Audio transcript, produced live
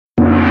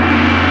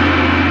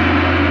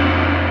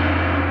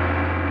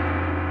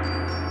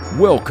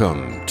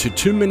Welcome to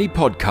Too Many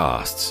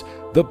Podcasts,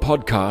 the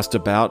podcast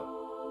about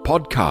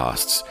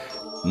podcasts.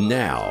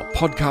 Now,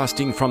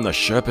 podcasting from the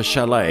Sherpa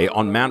Chalet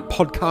on Mount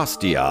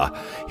Podcastia,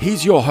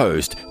 he's your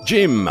host,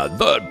 Jim,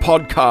 the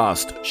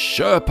Podcast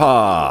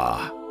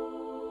Sherpa.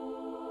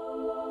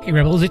 Hey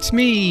Rebels, it's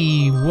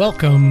me.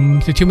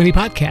 Welcome to Too Many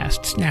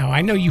Podcasts. Now,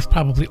 I know you've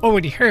probably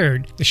already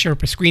heard the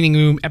Sherpa Screening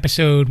Room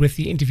episode with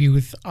the interview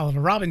with Oliver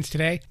Robbins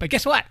today, but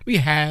guess what? We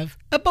have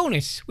a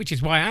bonus, which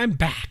is why I'm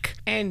back.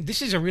 And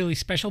this is a really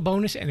special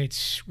bonus, and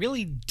it's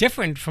really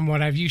different from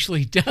what I've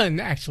usually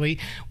done, actually.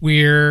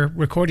 We're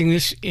recording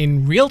this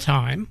in real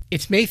time.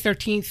 It's May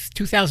 13th,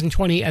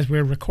 2020 as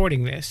we're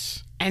recording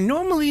this. And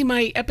normally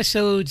my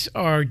episodes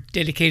are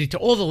dedicated to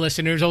all the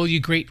listeners, all you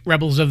great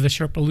rebels of the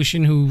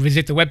Sherpalution who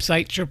visit the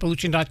website,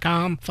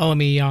 sherpalution.com. Follow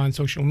me on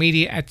social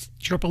media at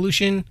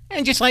Sherpalution,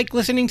 and just like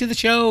listening to the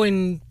show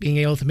and being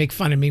able to make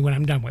fun of me when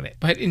I'm done with it.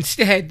 But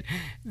instead,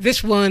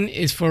 this one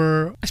is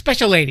for a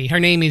special lady. Her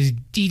name is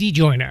Dee Dee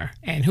Joyner.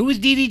 And who is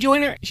Dee Dee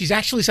Joyner? She's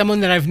actually someone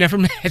that I've never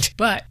met,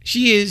 but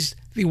she is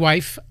the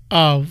wife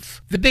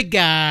of the big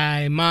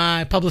guy,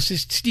 my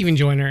publicist, Stephen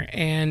Joyner.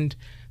 And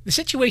the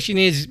situation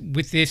is,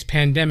 with this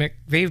pandemic,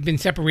 they've been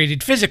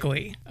separated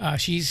physically.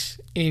 She's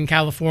in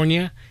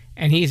California,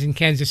 and he's in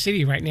Kansas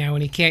City right now,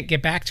 and he can't get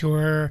back to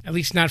her, at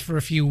least not for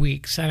a few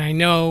weeks. And I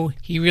know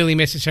he really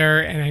misses her,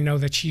 and I know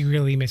that she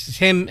really misses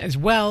him as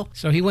well.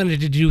 So he wanted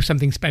to do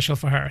something special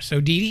for her.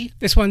 So Dee Dee,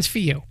 this one's for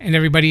you. And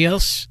everybody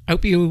else, I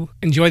hope you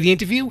enjoy the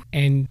interview,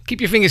 and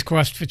keep your fingers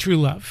crossed for true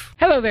love.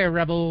 Hello there,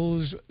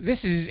 Rebels. This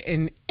is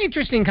an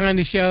interesting kind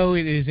of show.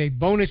 It is a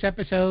bonus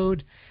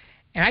episode.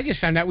 And I just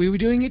found out we were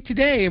doing it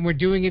today, and we're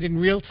doing it in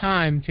real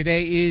time.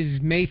 Today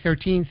is May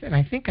 13th, and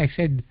I think I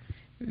said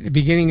at the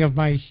beginning of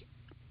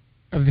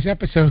this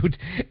episode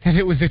that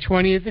it was the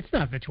 20th. It's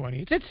not the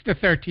 20th. It's the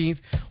 13th.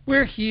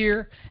 We're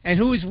here, and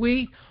who is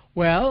we?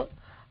 Well,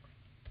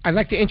 I'd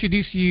like to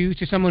introduce you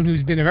to someone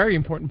who's been a very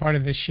important part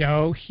of this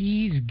show.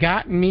 He's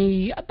got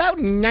me about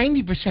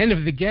 90%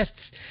 of the guests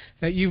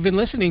that you've been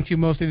listening to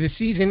most of this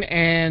season,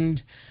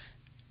 and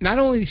not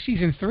only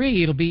season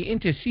 3, it'll be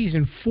into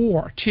season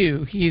 4,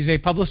 too. He is a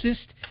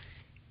publicist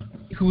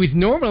who is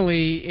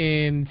normally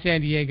in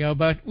San Diego,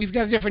 but we've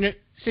got a different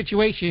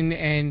situation,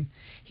 and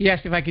he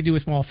asked if I could do a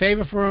small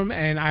favor for him,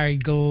 and I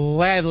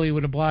gladly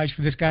would oblige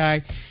for this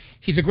guy.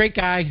 He's a great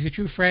guy. He's a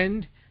true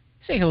friend.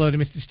 Say hello to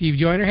Mr. Steve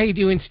Joyner. How you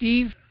doing,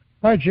 Steve?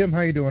 Hi, Jim.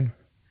 How you doing?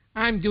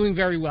 I'm doing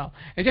very well.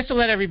 And just to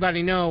let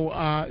everybody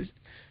know,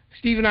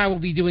 Steve and I will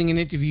be doing an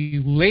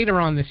interview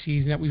later on this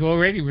season that we've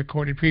already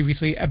recorded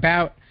previously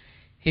about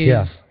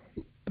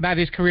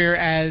his career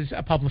as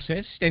a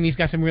publicist, and he's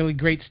got some really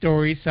great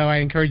stories, so I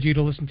encourage you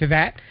to listen to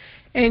that.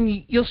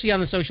 And you'll see on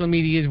the social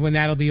medias when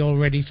that'll be all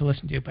ready to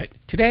listen to. But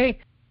today,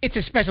 it's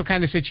a special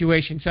kind of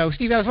situation. So,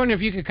 Steve, I was wondering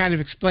if you could kind of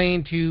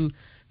explain to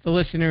the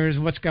listeners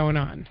what's going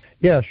on.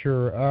 Yeah,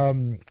 sure.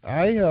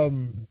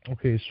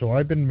 Okay, so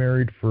I've been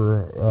married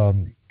for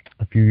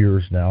a few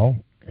years now,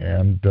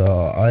 and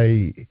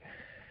I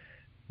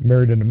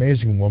married an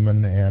amazing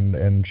woman,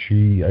 and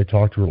I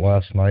talked to her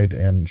last night,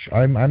 and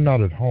I'm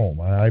not at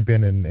home. I've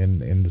been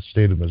in the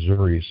state of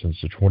Missouri since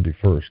the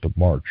 21st of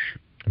March,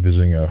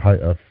 visiting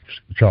a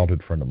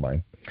childhood friend of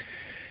mine.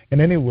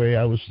 And anyway,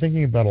 I was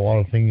thinking about a lot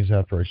of things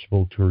after I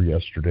spoke to her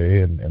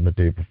yesterday and the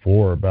day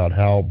before about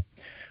how,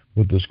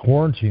 with this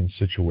quarantine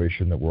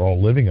situation that we're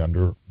all living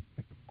under,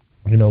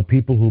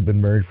 people who've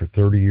been married for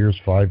 30 years,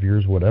 5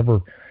 years,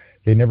 whatever,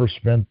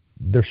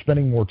 they're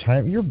spending more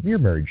time. You're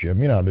married,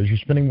 Jim. You're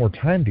spending more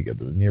time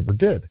together than you ever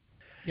did.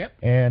 Yep.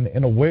 And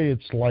in a way,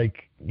 it's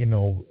like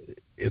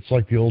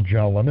the old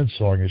John Lennon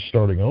song is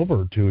starting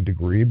over to a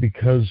degree,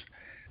 because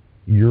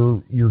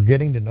you're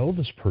getting to know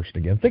this person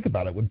again. Think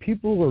about it. When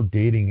people are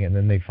dating and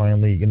then they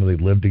finally, they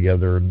live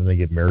together and then they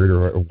get married,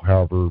 or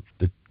however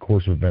the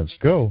course of events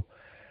go,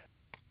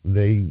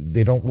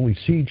 they don't really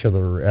see each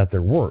other at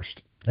their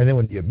worst. And then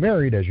when you get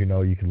married, as you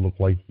know, you can look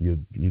like you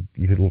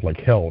could look like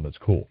hell, and it's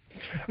cool.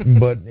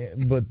 but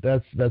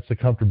that's the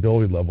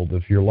comfortability level that,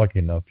 if you're lucky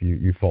enough,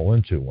 you fall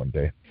into one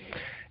day.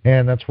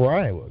 And that's where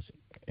I was.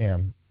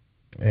 And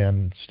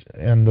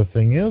the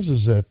thing is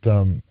that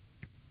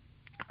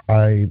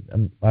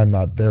I'm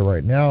not there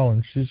right now,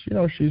 and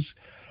she's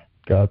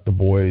got the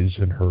boys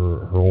and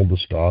her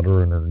oldest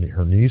daughter and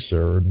her niece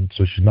there, and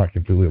so she's not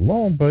completely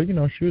alone. But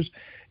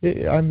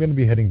I'm going to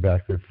be heading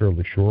back there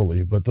fairly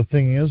shortly. But the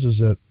thing is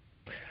that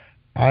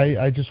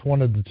I just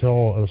wanted to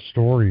tell a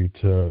story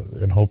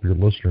and hope your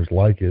listeners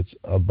like it,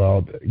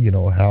 about,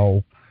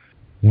 how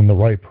when the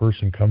right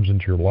person comes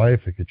into your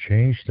life, it could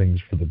change things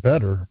for the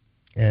better,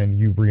 and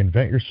you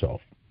reinvent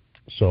yourself.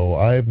 So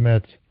I've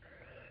met,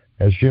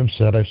 as Jim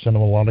said, I've sent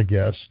him a lot of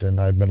guests,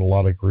 and I've met a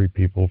lot of great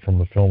people from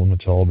the film and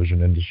the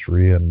television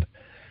industry, and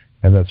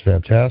that's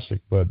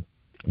fantastic, but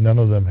none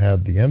of them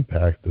had the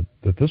impact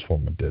that this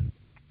woman did.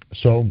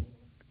 So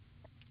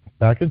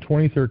back in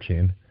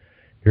 2013,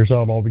 here's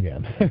how it all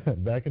began.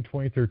 Back in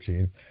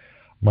 2013,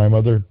 my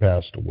mother had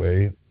passed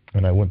away,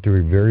 and I went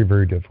through a very,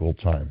 very difficult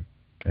time.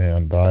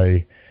 And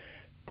I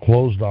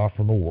closed off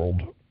from the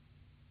world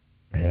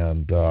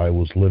and I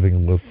was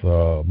living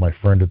with my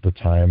friend at the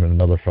time and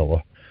another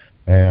fella,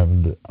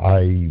 and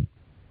I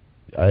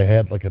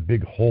had like a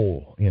big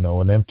hole,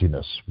 an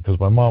emptiness, because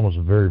my mom was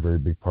a very, very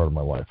big part of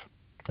my life.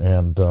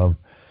 And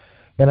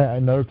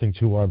another thing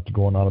too, while I'm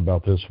going on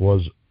about this,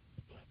 was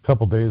a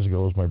couple of days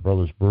ago was my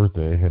brother's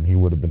birthday, and he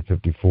would have been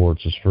 54.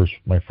 It's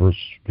my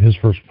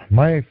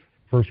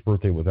first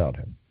birthday without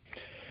him,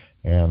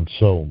 and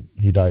so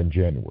he died in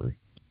January.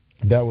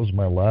 That was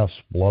my last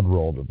blood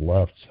relative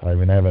left. I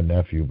mean, I have a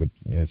nephew, but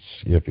it's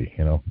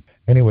iffy,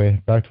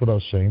 Anyway, back to what I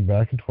was saying.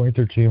 Back in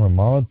 2013, my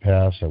mom had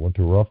passed. I went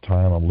through a rough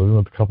time. I'm living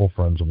with a couple of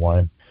friends of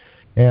mine,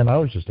 and I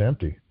was just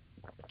empty.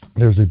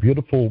 There's a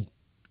beautiful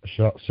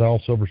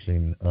Sal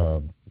Silverstein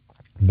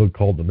book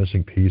called The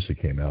Missing Piece that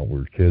came out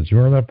with kids. You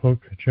remember that book,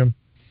 Jim?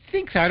 I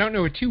think so. I don't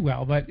know it too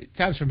well, but it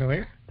sounds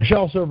familiar.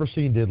 Sal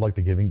Silverstein did like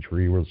The Giving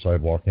Tree, Where the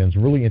Sidewalk Ends.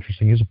 Really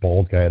interesting. He's a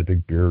bald guy, had a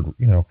big beard.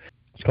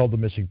 It's called The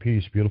Missing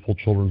Piece. Beautiful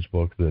children's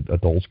book that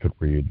adults could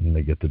read, and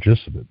they get the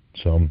gist of it.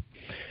 So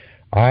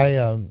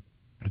I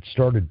had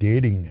started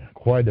dating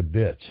quite a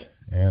bit,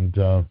 and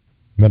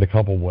met a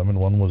couple of women.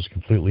 One was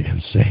completely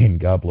insane.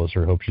 God bless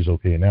her. Hope she's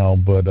okay now.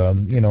 But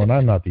and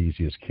I'm not the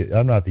easiest kid.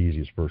 I'm not the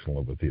easiest person to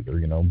live with either.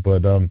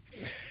 But and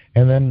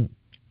then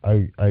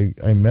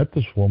I met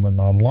this woman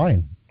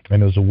online,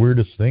 and it was the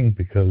weirdest thing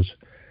because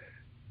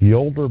the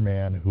older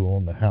man who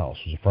owned the house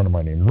was a friend of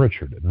mine named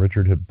Richard, and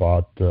Richard had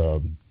bought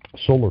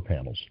solar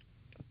panels,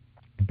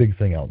 a big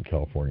thing out in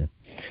California,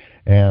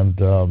 and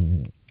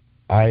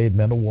I had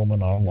met a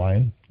woman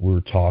online. We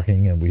were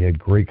talking, and we had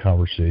great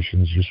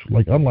conversations, just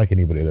like unlike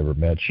anybody I'd ever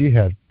met. She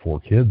had 4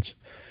 kids.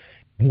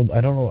 And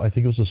I don't know. I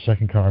think it was the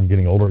second. I'm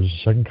getting older. It was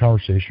the second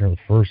conversation or the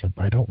first.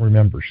 I don't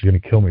remember. She's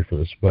going to kill me for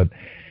this, but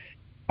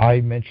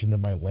I mentioned that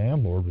my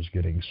landlord was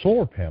getting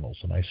solar panels,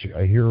 and I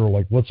hear her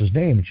like, "What's his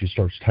name?" And she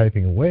starts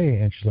typing away,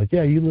 and she's like,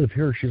 "Yeah, you live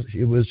here."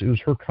 It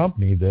was her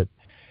company that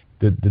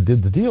did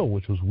the deal,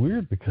 which was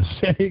weird because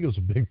San Diego's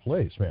a big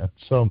place, man.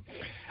 So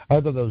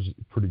I thought that was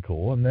pretty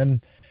cool. And then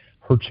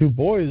her 2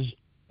 boys,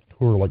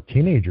 who are like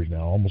teenagers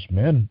now, almost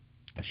men,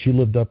 she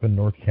lived up in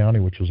North County,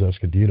 which was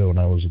Escondido, and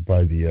I was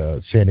by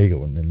the San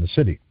Diego in the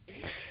city.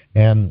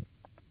 And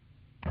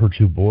her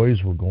 2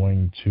 boys were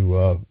going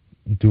to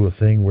do a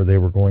thing where they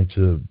were going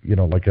to,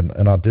 like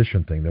an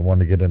audition thing. They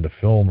wanted to get into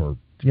film or,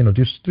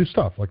 do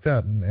stuff like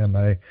that. And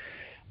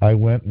I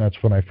went, and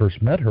that's when I first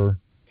met her.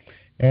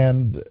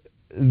 And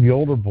the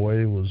older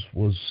boy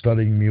was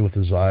studying me with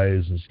his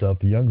eyes and stuff.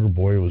 The younger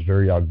boy was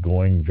very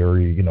outgoing,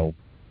 very,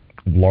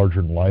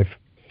 larger than life.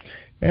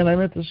 And I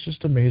met this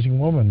just amazing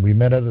woman. We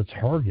met at a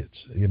Target.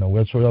 That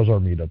was our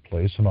meetup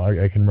place, and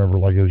I can remember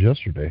like it was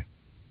yesterday.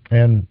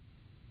 And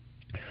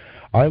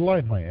I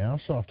lied my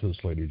ass off to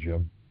this lady,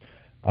 Jim.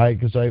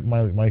 Because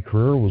my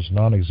career was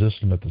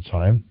non-existent at the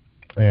time,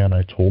 and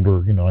I told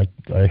her,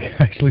 I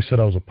actually said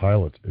I was a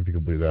pilot, if you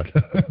can believe that.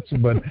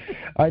 But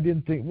I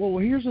didn't think. Well,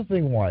 here's the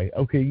thing. Why?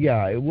 Okay,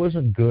 yeah, it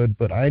wasn't good,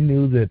 but I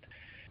knew that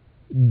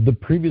the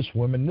previous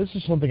women. This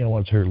is something I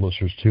want to tell your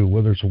listeners too.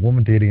 Whether it's a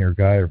woman dating a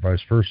guy or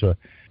vice versa,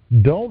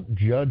 don't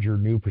judge your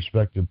new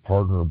prospective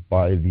partner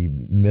by the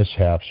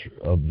mishaps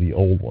of the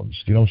old ones.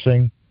 Do you know what I'm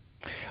saying?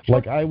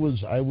 Like I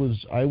was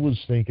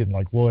thinking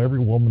like, well, every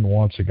woman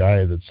wants a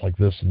guy that's like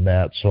this and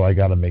that, so I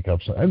got to make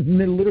up something. I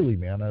mean, literally,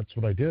 man, that's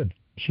what I did.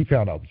 She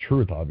found out the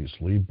truth,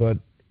 obviously, but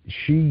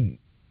she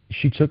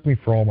took me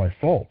for all my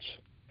faults,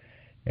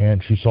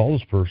 and she saw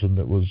this person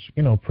that was,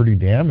 pretty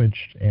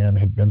damaged and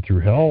had been through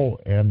hell,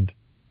 and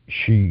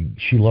she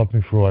loved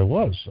me for who I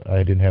was. I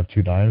didn't have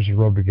 2 dimes to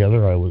rub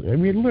together.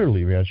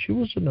 Literally, man,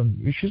 she's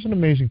an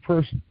amazing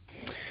person.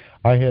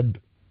 I had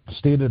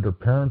stayed at her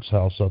parents'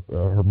 house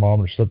her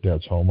mom and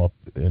stepdad's home up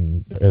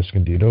in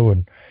Escondido,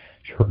 and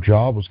her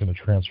job was going to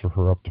transfer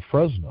her up to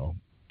Fresno.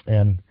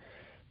 And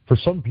for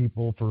some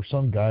people, for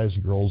some guys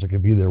and girls, it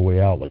could be their way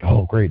out, like,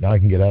 oh, great, now I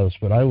can get out of this.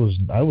 But I was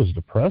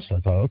depressed.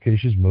 I thought, okay,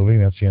 she's moving.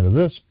 That's the end of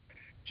this.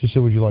 She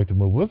said, would you like to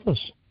move with us?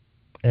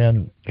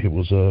 And it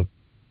was a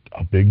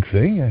big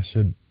thing. I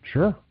said,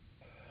 sure.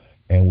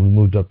 And we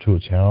moved up to a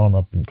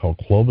town called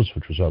Clovis,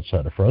 which was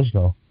outside of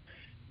Fresno.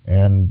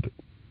 And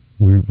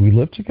we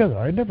lived together.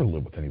 I never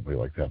lived with anybody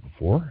like that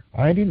before.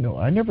 I didn't know.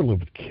 I never lived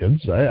with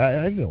kids.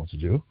 I didn't know what to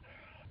do.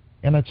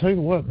 And I tell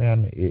you what,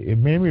 man, it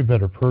made me a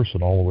better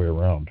person all the way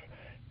around.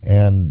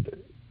 And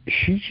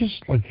she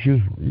was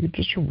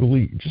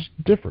just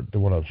different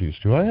than what I was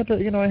used to. I had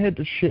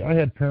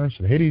parents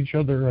that hated each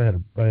other. I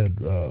had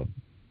a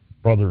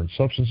brother in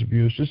substance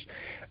abuse. Just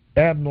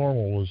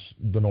abnormal was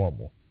the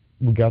normal.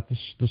 We got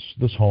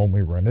this home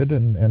we rented,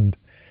 and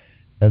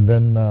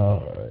then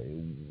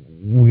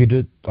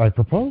I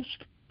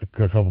proposed a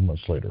couple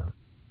months later,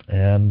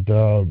 and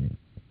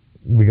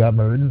we got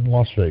married in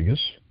Las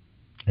Vegas,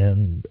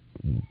 and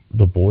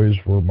the boys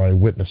were my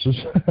witnesses.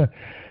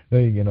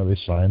 They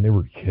signed. They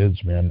were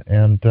kids, man,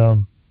 and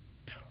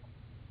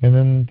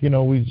then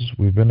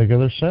we've been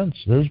together since.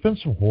 There's been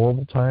some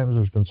horrible times.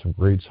 There's been some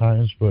great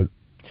times, but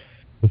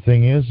the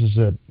thing is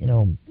that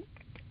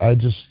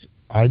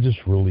I just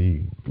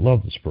really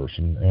love this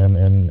person,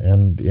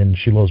 and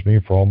she loves me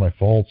for all my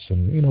faults,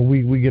 and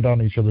we get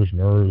on each other's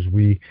nerves,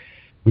 we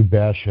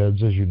bash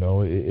heads, as you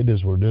know. It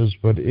is what it is,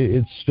 but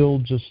it's still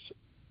just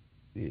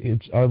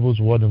I was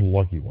one of the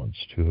lucky ones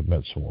to have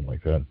met someone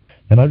like that,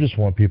 and I just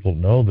want people to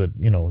know that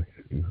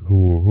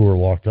who are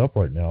locked up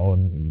right now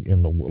and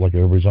like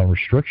everybody's on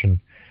restriction,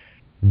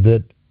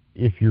 that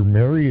if you're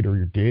married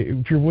or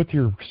if you're with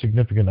your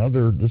significant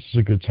other, this is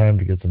a good time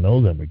to get to know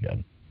them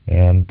again.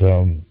 And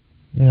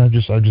I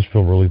just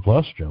feel really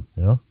blessed, Jim.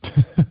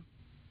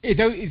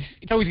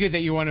 It's always good that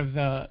you're one of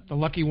the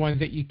lucky ones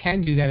that you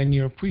can do that and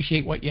you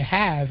appreciate what you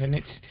have.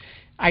 And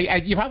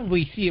you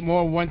probably see it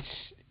more once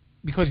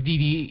because Dee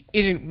Dee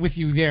isn't with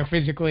you there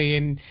physically,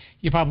 and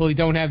you probably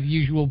don't have the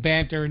usual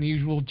banter and the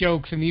usual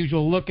jokes and the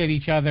usual look at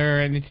each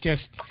other, and it's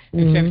just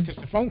instead it's just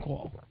a phone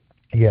call.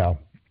 Yeah,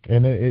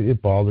 and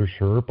it bothers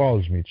her. It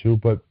bothers me too,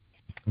 but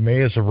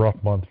May is a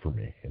rough month for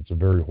me. It's a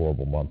very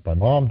horrible month. My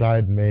mom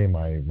died in May.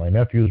 My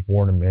nephew was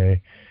born in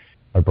May.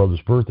 My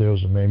brother's birthday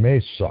was in May.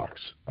 May sucks.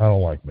 I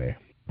don't like May.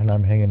 And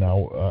I'm hanging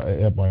out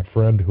at my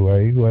friend who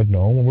I'd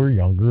known when we were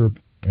younger,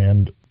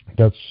 and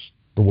that's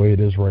the way it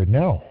is right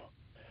now.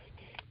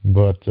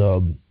 But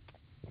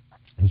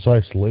this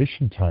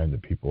isolation time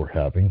that people are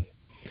having,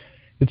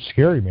 it's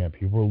scary, man.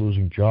 People are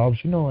losing jobs.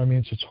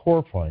 It's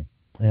horrifying.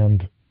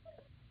 And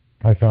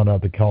I found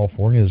out that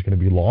California is going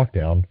to be locked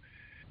down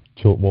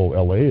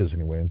LA is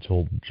anyway,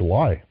 until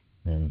July,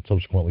 and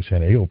subsequently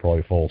San Diego will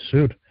probably follow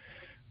suit.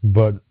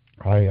 But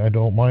I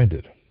don't mind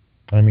it.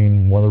 I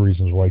mean, one of the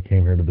reasons why I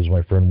came here to visit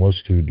my friend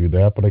was to do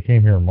that, but I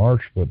came here in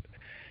March, but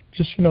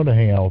just, to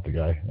hang out with the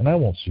guy, and I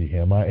won't see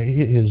him.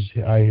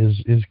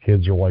 His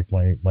kids are like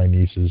my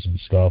nieces and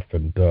stuff,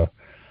 and but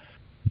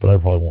I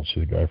probably won't see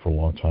the guy for a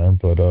long time.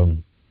 But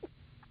I'm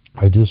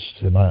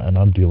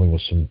dealing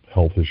with some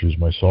health issues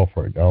myself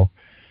right now.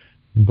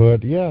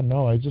 But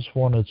I just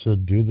wanted to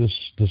do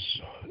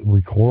this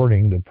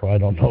recording that probably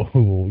don't know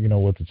who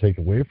what to take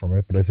away from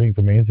it. But I think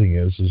the main thing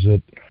is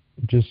that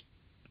just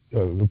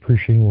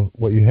appreciating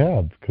what you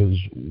have, because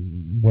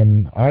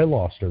when I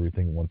lost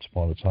everything once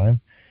upon a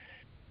time,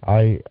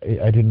 I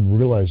didn't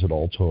realize it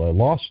all till I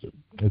lost it.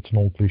 It's an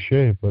old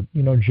cliche, but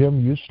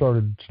Jim, you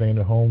started staying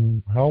at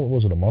home. How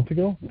was it, a month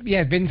ago?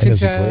 Yeah, it's been since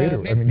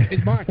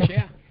mid-March.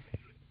 Yeah.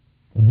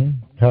 Mm-hmm.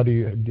 How do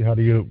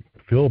you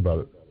feel about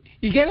it?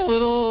 You get a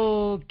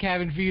little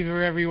cabin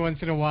fever every once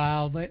in a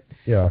while, but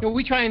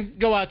we try and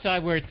go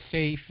outside where it's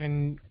safe,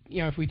 and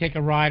if we take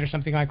a ride or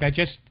something like that,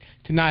 just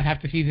to not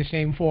have to see the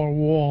same four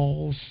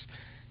walls,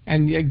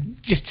 and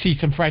just see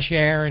some fresh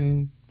air,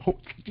 and hope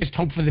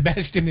for the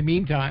best in the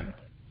meantime.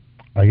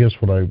 I guess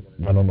what I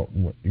don't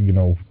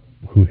know,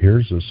 who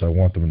hears this, I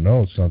want them to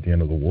know it's not the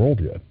end of the world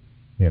yet,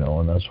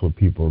 and that's what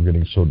people are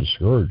getting so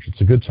discouraged.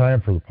 It's a good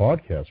time for the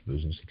podcast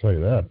business, I'll tell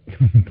you that,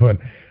 but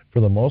for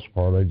the most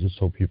part, I just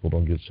hope people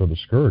don't get so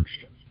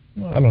discouraged.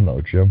 I don't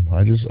know, Jim.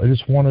 I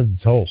just wanted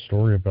to tell a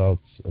story about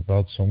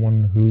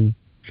someone who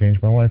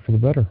changed my life for the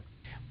better.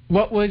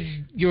 What was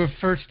your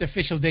first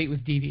official date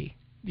with Dee Dee?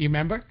 Do you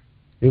remember?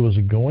 It was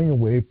a going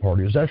away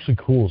party. It was actually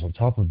cool. It was on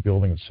top of a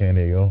building in San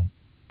Diego.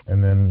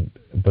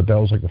 But that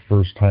was like the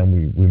first time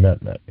we met,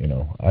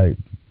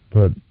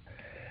 but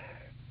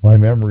my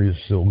memory is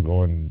still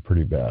going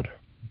pretty bad.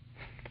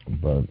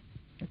 But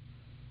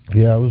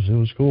yeah, it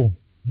was cool.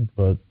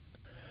 But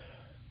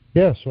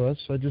yeah, so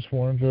I just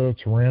wanted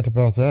to rant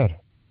about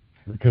that,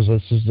 because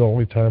this is the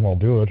only time I'll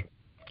do it.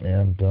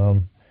 And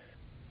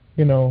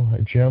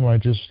Jim, I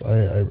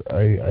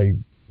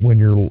when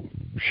you're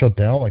shut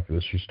down like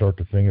this, you start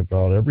to think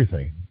about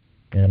everything.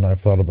 And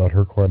I've thought about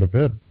her quite a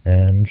bit,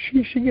 and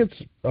she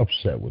gets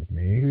upset with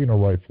me,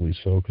 rightfully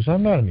so, because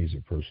I'm not an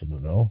easy person to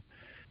know.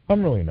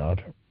 I'm really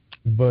not.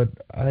 But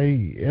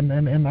I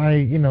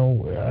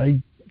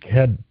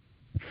had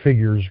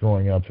figures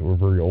growing up that were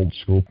very old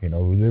school. They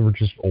were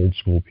just old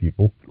school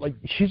people. Like,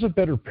 she's a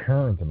better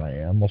parent than I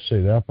am. I'll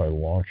say that by a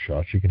long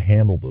shot. She can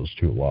handle those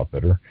two a lot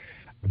better.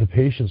 The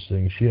patience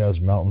thing, she has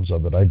mountains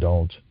of it. I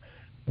don't.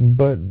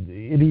 But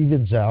it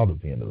evens out at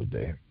the end of the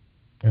day,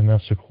 and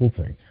that's the cool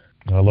thing.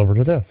 I love her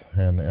to death,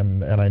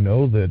 and I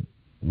know that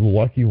the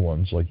lucky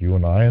ones like you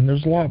and I, and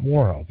there's a lot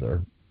more out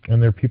there,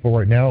 and there are people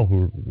right now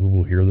who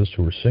will hear this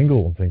who are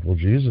single and think, well,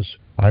 Jesus,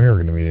 I'm never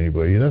going to meet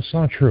anybody. That's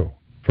not true.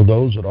 For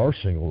those that are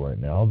single right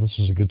now, this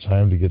is a good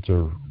time to get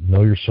to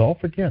know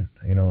yourself again,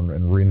 and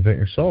reinvent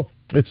yourself.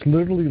 It's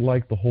literally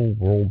like the whole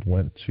world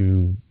went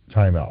to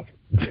timeout,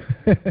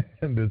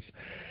 and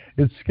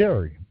it's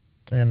scary.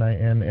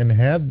 And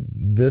had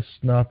this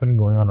not been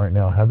going on right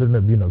now, had there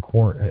been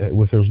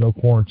if there was no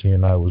quarantine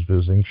and I was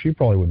visiting, she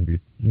probably wouldn't be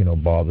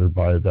bothered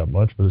by it that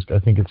much. But I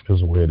think it's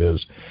because of the way it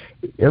is.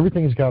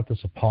 Everything's got this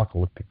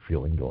apocalyptic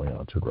feeling going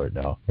on to it right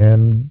now,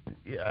 and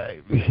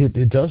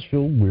it does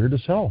feel weird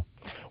as hell.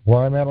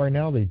 Where I'm at right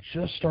now, they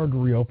just started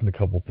to reopen a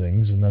couple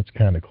things, and that's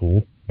kind of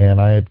cool. And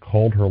I had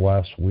called her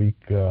last week.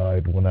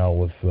 I went out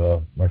with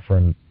my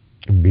friend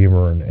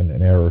Beamer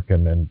and Eric,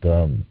 and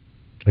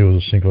it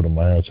was a Cinco de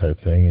Mayo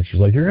type thing, and she's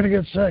like, "You're gonna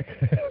get sick."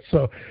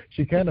 So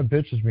she kind of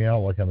bitches me out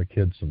like I'm a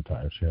kid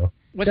sometimes,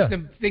 What's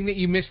the thing that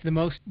you miss the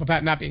most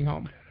about not being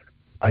home?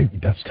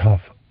 That's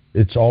tough.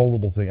 It's all a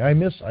little thing. I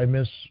miss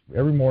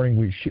every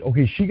morning.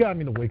 She got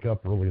me to wake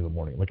up early in the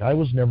morning. Like, I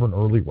was never an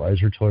early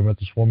riser till I met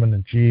this woman,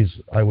 and geez,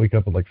 I wake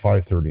up at like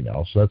 5:30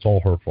 now, so that's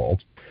all her fault.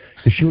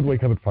 Because she would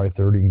wake up at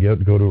 5:30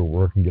 and go to her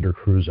work and get her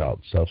cruise out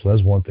and stuff. So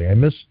that's one thing. I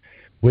miss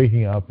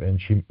waking up, and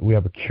we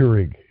have a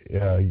Keurig.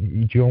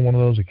 Do you own one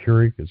of those? A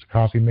Keurig? It's a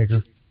coffee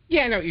maker.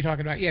 Yeah, I know what you're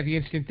talking about. Yeah, the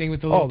instant thing with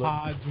the little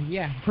pods.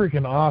 Yeah.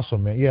 Freaking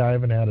awesome, man. Yeah, I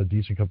haven't had a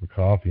decent cup of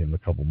coffee in a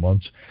couple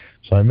months,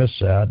 so I miss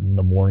that in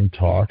the morning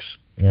talks.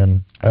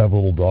 And I have a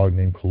little dog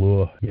named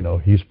Kalua.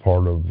 He's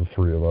part of the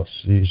three of us.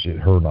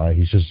 Her and I.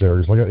 He's just there.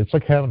 It's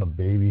like having a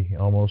baby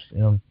almost.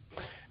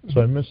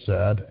 So I miss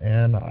that,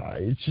 and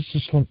it's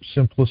just some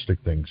simplistic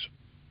things.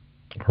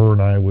 Her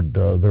and I would.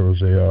 There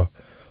was a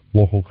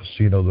local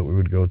casino that we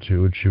would go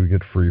to, and she would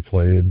get free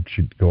play, and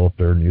she'd go up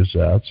there and use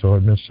that. So I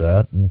miss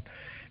that, and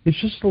it's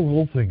just the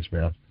little things,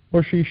 man.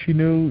 Well, she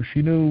knew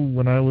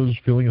when I was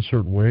feeling a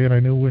certain way, and I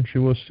knew when she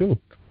was too.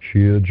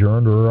 She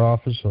adjourned to her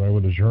office, and I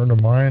would adjourn to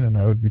mine, and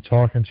I would be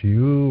talking to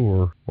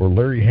you or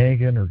Larry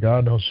Hankin or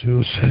God knows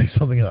who, setting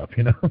something up,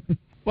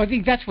 Well, I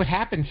think that's what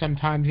happens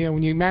sometimes.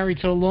 When you're married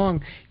so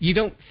long, you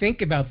don't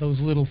think about those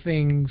little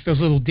things, those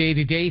little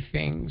day-to-day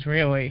things,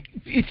 really.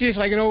 It's just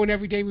like an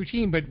everyday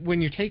routine, but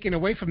when you're taken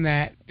away from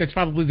that, that's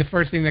probably the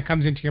first thing that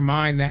comes into your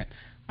mind, that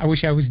I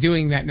wish I was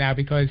doing that now,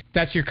 because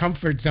that's your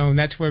comfort zone.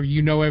 That's where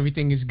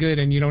everything is good,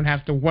 and you don't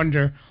have to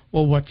wonder,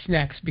 well, what's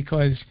next,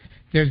 because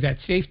there's that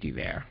safety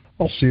there.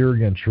 I'll see her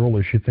again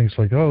shortly. She thinks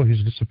like, oh,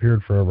 he's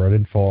disappeared forever. I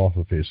didn't fall off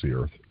the face of the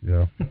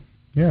earth.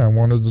 Yeah, I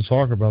wanted to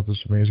talk about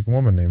this amazing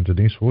woman named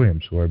Denise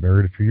Williams, who I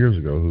married a few years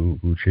ago,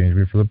 who changed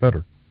me for the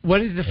better.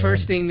 What is the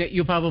first thing that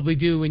you'll probably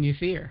do when you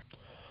see her?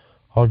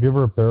 I'll give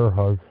her a bear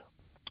hug,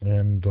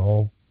 and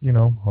I'll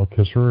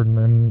kiss her,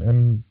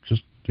 and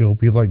just,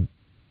 be like,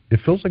 it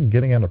feels like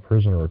getting out of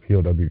prison or a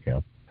POW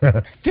camp.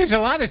 There's a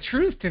lot of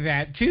truth to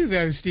that too,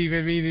 though, Steve.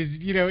 I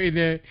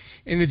mean,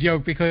 in the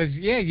joke, because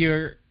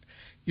you're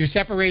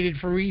separated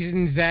for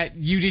reasons that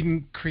you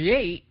didn't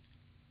create.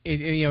 It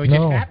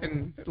just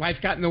happened. Life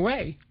got in the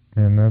way.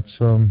 And that's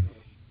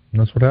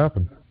what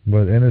happened.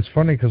 And it's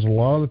funny because a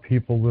lot of the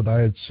people that I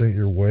had sent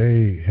your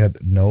way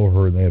know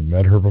her and they had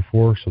met her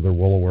before, so they're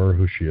well aware of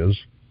who she is.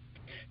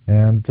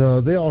 And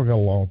they all got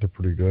along with her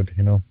pretty good,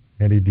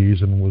 Eddie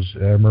Deason I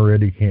remember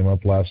Eddie came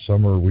up last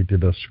summer. We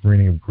did a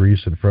screening of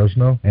Grease in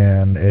Fresno,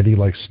 and Eddie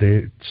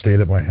stayed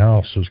at my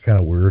house. So it was kind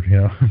of weird,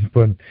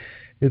 but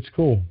it's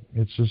cool.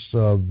 It's just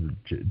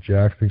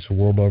Jack thinks the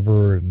world of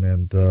her,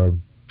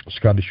 and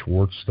Scotty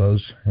Schwartz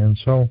does, and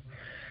so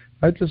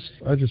I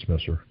just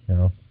miss her.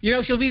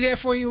 She'll be there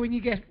for you when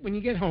you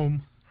get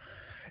home.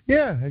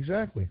 Yeah,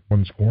 exactly. When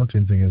this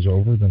quarantine thing is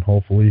over, then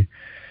hopefully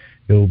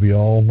it'll be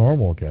all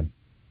normal again.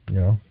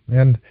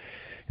 And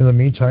in the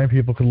meantime,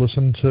 people can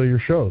listen to your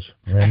shows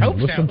and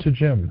listen to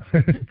Jim.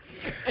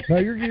 No,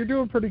 you're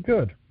doing pretty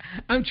good.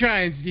 I'm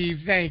trying, Steve.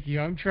 Thank you.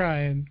 I'm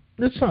trying.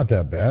 It's not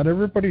that bad.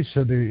 Everybody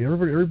said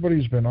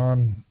everybody's been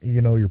on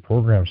your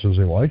program says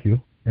they like you.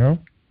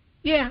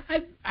 Yeah,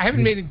 I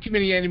haven't made too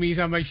many enemies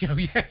on my show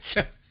yet,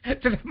 so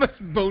that must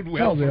bode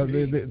well. No,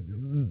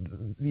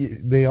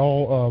 they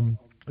all.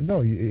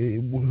 No,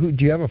 do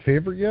you have a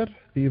favorite yet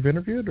that you've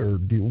interviewed, or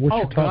what's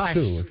your top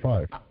 2 or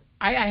 5?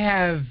 I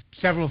have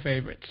several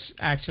favorites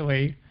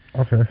actually.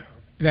 Okay.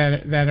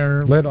 That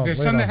are there's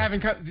some that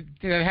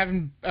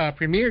haven't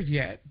premiered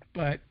yet,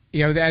 but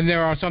and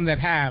there are some that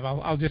have.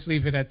 I'll just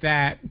leave it at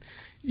that.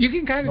 You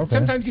can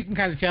sometimes you can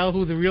kind of tell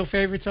who the real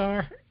favorites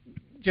are,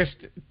 just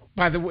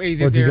by the way that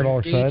they're. Do you get all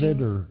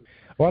excited, or?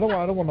 Well,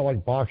 I don't want to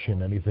box you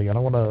in anything. I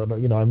don't want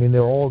to, I mean,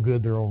 they're all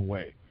good their own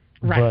way.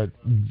 Right.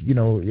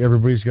 But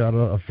everybody's got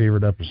a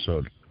favorite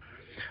episode.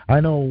 I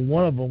know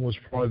one of them was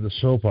probably the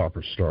soap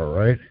opera star,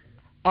 right?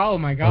 Oh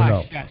my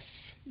gosh! No?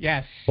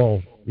 Yes.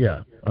 Well,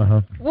 yeah.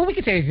 Well, we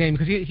could say his name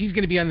because he's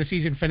going to be on the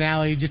season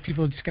finale.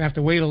 People are just going to have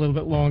to wait a little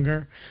bit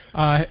longer.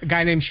 A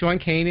guy named Sean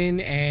Kanan,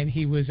 and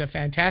he was a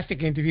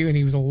fantastic interview, and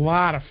he was a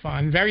lot of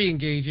fun, very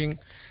engaging.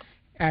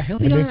 He'll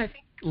be on, I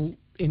think,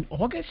 in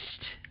August.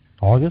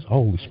 August?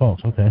 Holy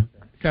smokes! Okay.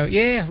 So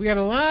yeah, we got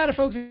a lot of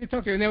folks to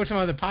talk to, and there were some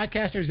other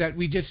podcasters that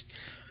we just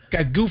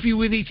got goofy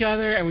with each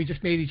other, and we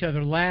just made each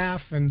other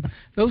laugh, and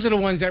those are the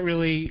ones that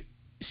really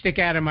stick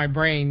out in my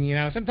brain.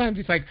 Sometimes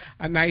it's like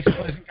a nice,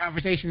 pleasant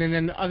conversation, and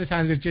then other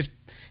times it's just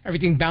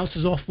everything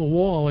bounces off the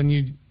wall, and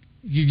you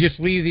just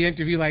leave the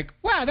interview like,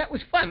 wow, that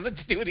was fun. Let's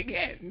do it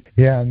again.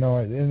 Yeah, no,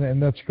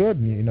 and that's good.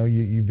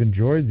 You've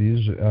enjoyed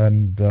these,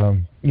 and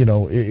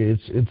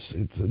it's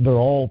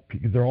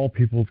they're all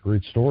people with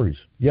great stories.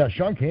 Yeah,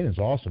 Sean Kanan's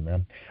awesome,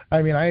 man.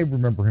 I mean, I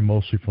remember him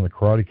mostly from the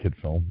Karate Kid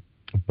film,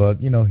 but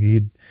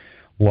a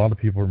lot of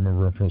people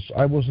remember him from.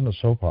 I wasn't a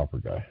soap opera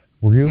guy.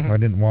 Were you? Mm-hmm. I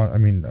didn't want. I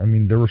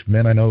mean, there were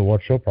men I know that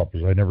watched soap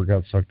operas. I never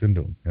got sucked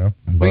into them.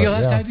 But you'll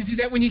have time to do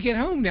that when you get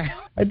home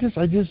now. I just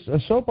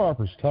a soap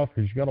opera's tough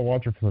because you got to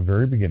watch it from the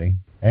very beginning,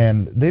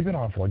 and they've been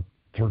on for like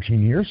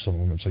 13 years, some of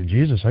them, and say,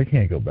 Jesus, I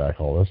can't go back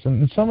all this.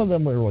 And some of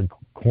them were like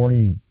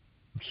corny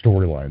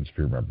storylines, if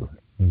you remember.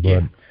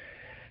 But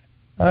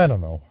I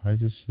don't know. I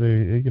guess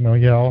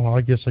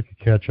I could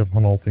catch up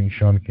on all things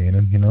Sean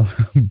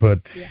Kanan, but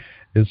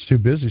it's too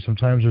busy.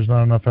 Sometimes there's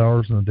not enough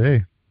hours in the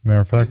day.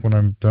 Matter of fact, when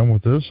I'm done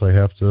with this, I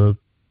have to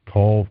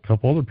call a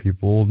couple other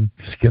people and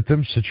just get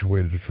them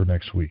situated for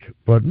next week.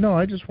 But no,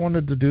 I just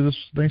wanted to do this.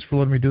 Thanks for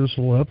letting me do this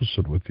little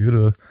episode with you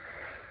to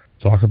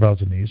talk about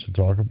Denise and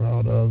talk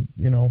about,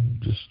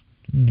 just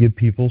give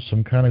people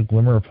some kind of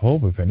glimmer of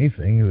hope, if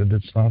anything, that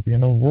it's not the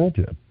end of the world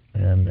yet.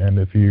 And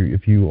if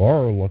you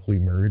are luckily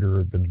married or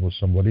have been with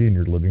somebody and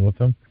you're living with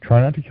them, try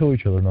not to kill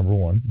each other, number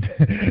one.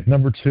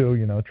 Number two,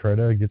 try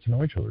to get to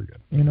know each other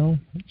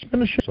again. It's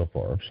been a shit so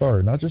far. I'm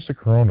sorry, not just a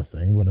corona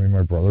thing, but I mean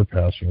my brother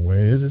passing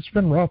away. It's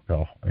been rough,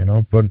 pal.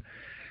 But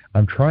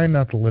I'm trying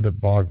not to let it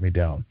bog me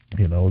down.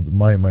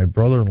 My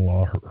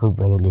brother-in-law, her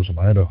brother lives in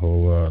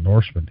Idaho,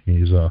 Norseman.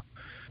 He's a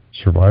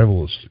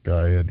survivalist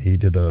guy, and he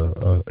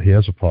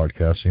has a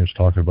podcast. And he was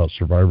talking about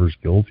Survivor's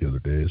Guilt the other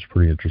day. It's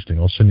pretty interesting.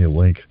 I'll send you a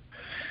link.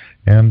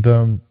 And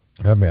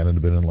that man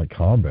had been in like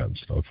combat and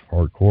stuff,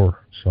 hardcore.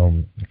 So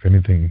if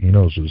anything, he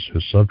knows his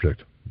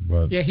subject.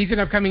 But yeah, he's an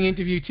upcoming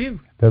interview too.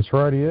 That's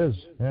right, he is.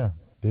 Yeah,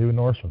 David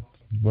Norseman.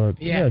 But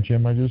yeah,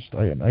 Jim, I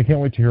can't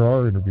wait to hear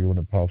our interview when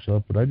it pops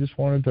up. But I just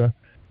wanted to,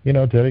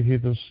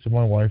 dedicate this to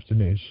my wife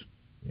Denise,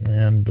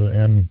 and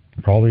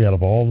probably out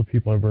of all the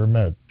people I've ever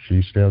met,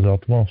 she stands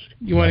out the most.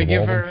 You want to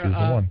give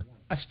her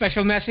a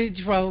special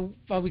message while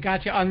we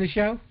got you on the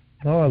show?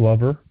 Oh, I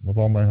love her with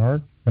all my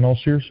heart, and I'll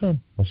see her soon.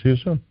 I'll see you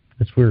soon.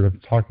 It's weird. I'm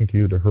talking to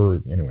you to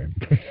her anyway.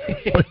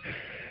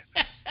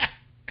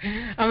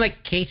 I'm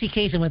like Casey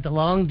Kasem with the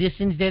long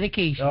distance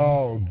dedication.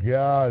 Oh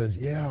God!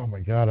 Oh my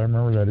God! I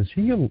remember that.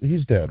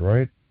 He's dead,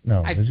 right?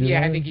 No. I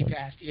think he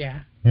passed.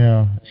 Yeah.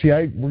 Yeah. See,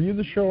 were you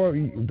the show?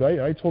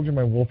 I told you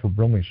my Wilford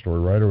Brimley story,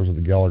 right? Or was it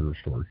the Gallagher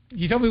story?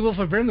 You told me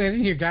Wilford Brimley. I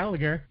didn't hear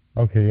Gallagher.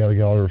 Okay, yeah, the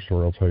Gallagher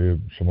story. I'll tell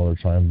you some other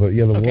time. But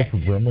yeah, the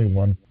Wilford Brimley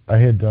one. I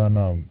had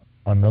done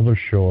another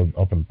show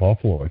up in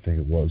Buffalo. I think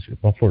it was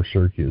Buffalo or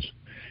Syracuse.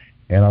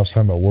 And I was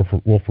talking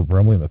about Wilford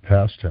Brimley in the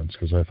past tense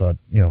because I thought,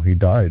 he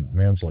died.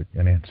 Man's like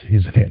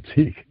he's an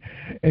antique,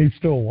 and he's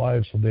still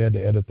alive. So they had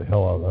to edit the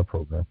hell out of that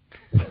program.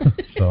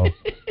 So,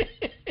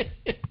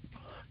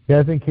 yeah,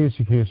 I think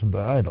Casey Kasem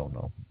died. I don't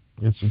know.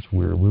 It's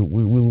weird. We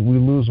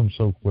lose them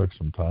so quick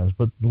sometimes.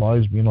 But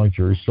lives being like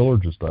Jerry Stiller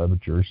just died. But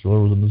Jerry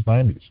Stiller was in his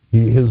 90s.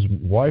 His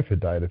wife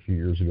had died a few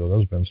years ago. That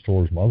was Ben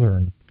Stiller's mother,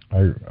 and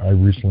I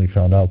recently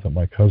found out that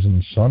my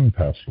cousin's son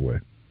passed away,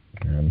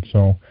 and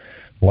so.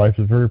 Life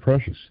is very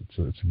precious.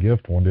 It's a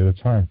gift one day at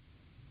a time.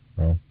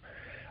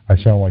 I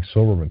sound like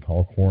Silverman,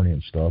 all corny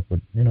and stuff,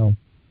 but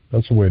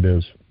that's the way it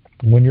is.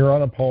 When you're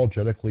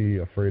unapologetically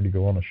afraid to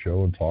go on a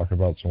show and talk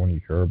about someone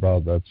you care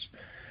about,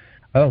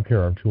 I don't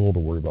care. I'm too old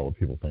to worry about what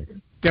people think.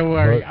 Don't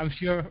worry. I'm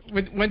sure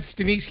once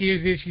Denise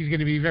hears this, she's going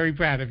to be very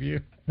proud of you.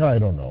 I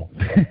don't know.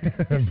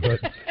 But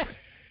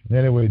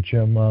anyway,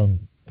 Jim,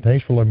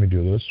 thanks for letting me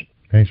do this.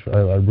 Thanks.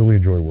 I really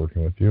enjoy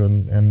working with you,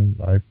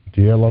 and I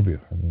love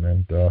you,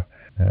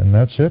 and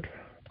that's it.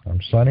 I'm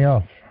signing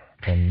off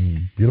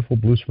from beautiful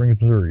Blue Springs,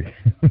 Missouri.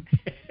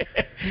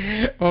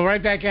 Well,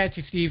 right back at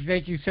you, Steve.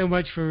 Thank you so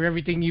much for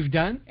everything you've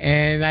done.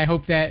 And I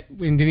hope that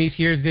when Denise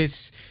hears this,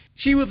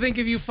 she will think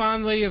of you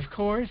fondly, of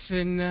course,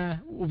 and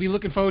we'll be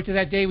looking forward to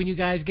that day when you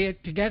guys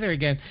get together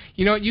again.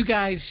 You know what? You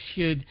guys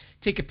should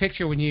take a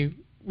picture when you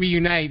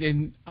reunite,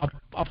 and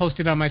I'll post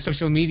it on my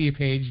social media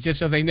page just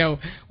so they know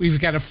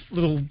we've got a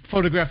little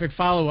photographic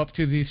follow-up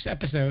to this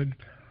episode.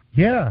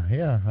 Yeah.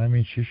 I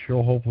mean,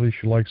 hopefully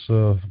she likes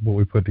what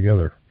we put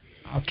together.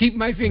 I'll keep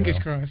my fingers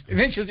crossed. And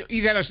then she'll just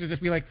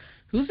be like,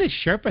 "Who's this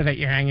Sherpa that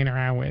you're hanging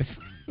around with?"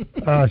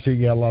 See,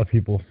 yeah, a lot of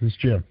people. It's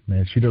Jim,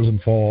 man. She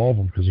doesn't follow all of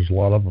them because there's a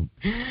lot of them.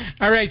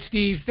 All right,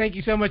 Steve. Thank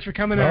you so much for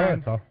coming on. All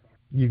right, pal.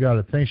 You got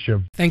it. Thanks,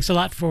 Jim. Thanks a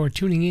lot for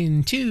tuning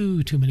in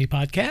to Too Many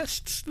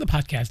Podcasts, the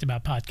podcast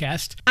about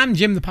podcasts. I'm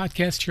Jim, the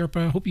podcast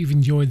Sherpa. Hope you've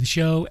enjoyed the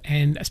show,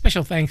 and a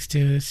special thanks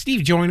to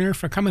Steve Joyner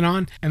for coming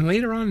on. And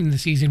later on in the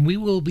season, we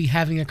will be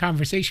having a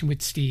conversation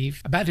with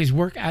Steve about his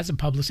work as a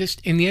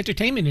publicist in the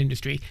entertainment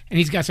industry. And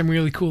he's got some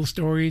really cool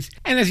stories.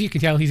 And as you can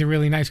tell, he's a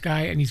really nice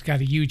guy, and he's got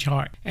a huge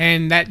heart.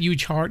 And that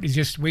huge heart is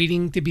just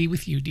waiting to be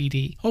with you,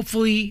 DD.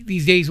 Hopefully,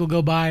 these days will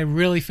go by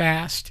really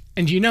fast.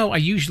 And I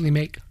usually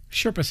make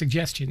Sherpa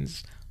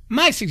suggestions.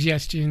 My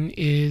suggestion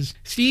is,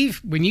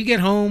 Steve, when you get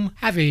home,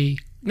 have a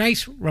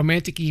nice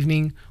romantic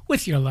evening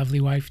with your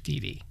lovely wife, Dee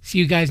Dee. See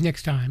you guys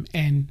next time,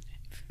 and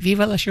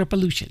viva la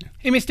Sherpalution.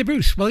 Hey, Mr.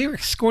 Bruce, while you're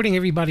escorting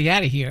everybody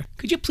out of here,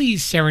 could you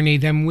please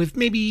serenade them with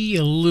maybe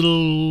a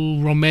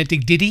little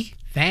romantic ditty?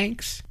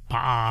 Thanks.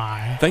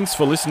 Bye. Thanks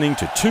for listening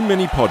to Too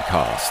Many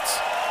Podcasts.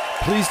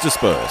 Please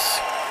disperse.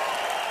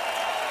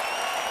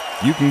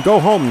 You can go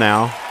home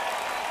now.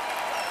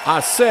 I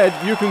said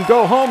you can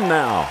go home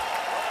now.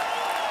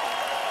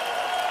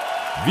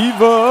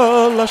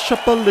 Viva la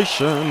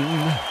Sherpalution.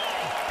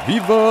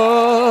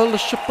 Viva la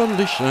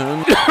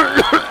Sherpalution.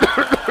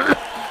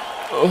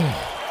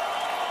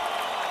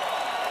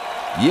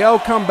 Yeah, I'll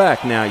come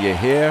back now, you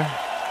hear?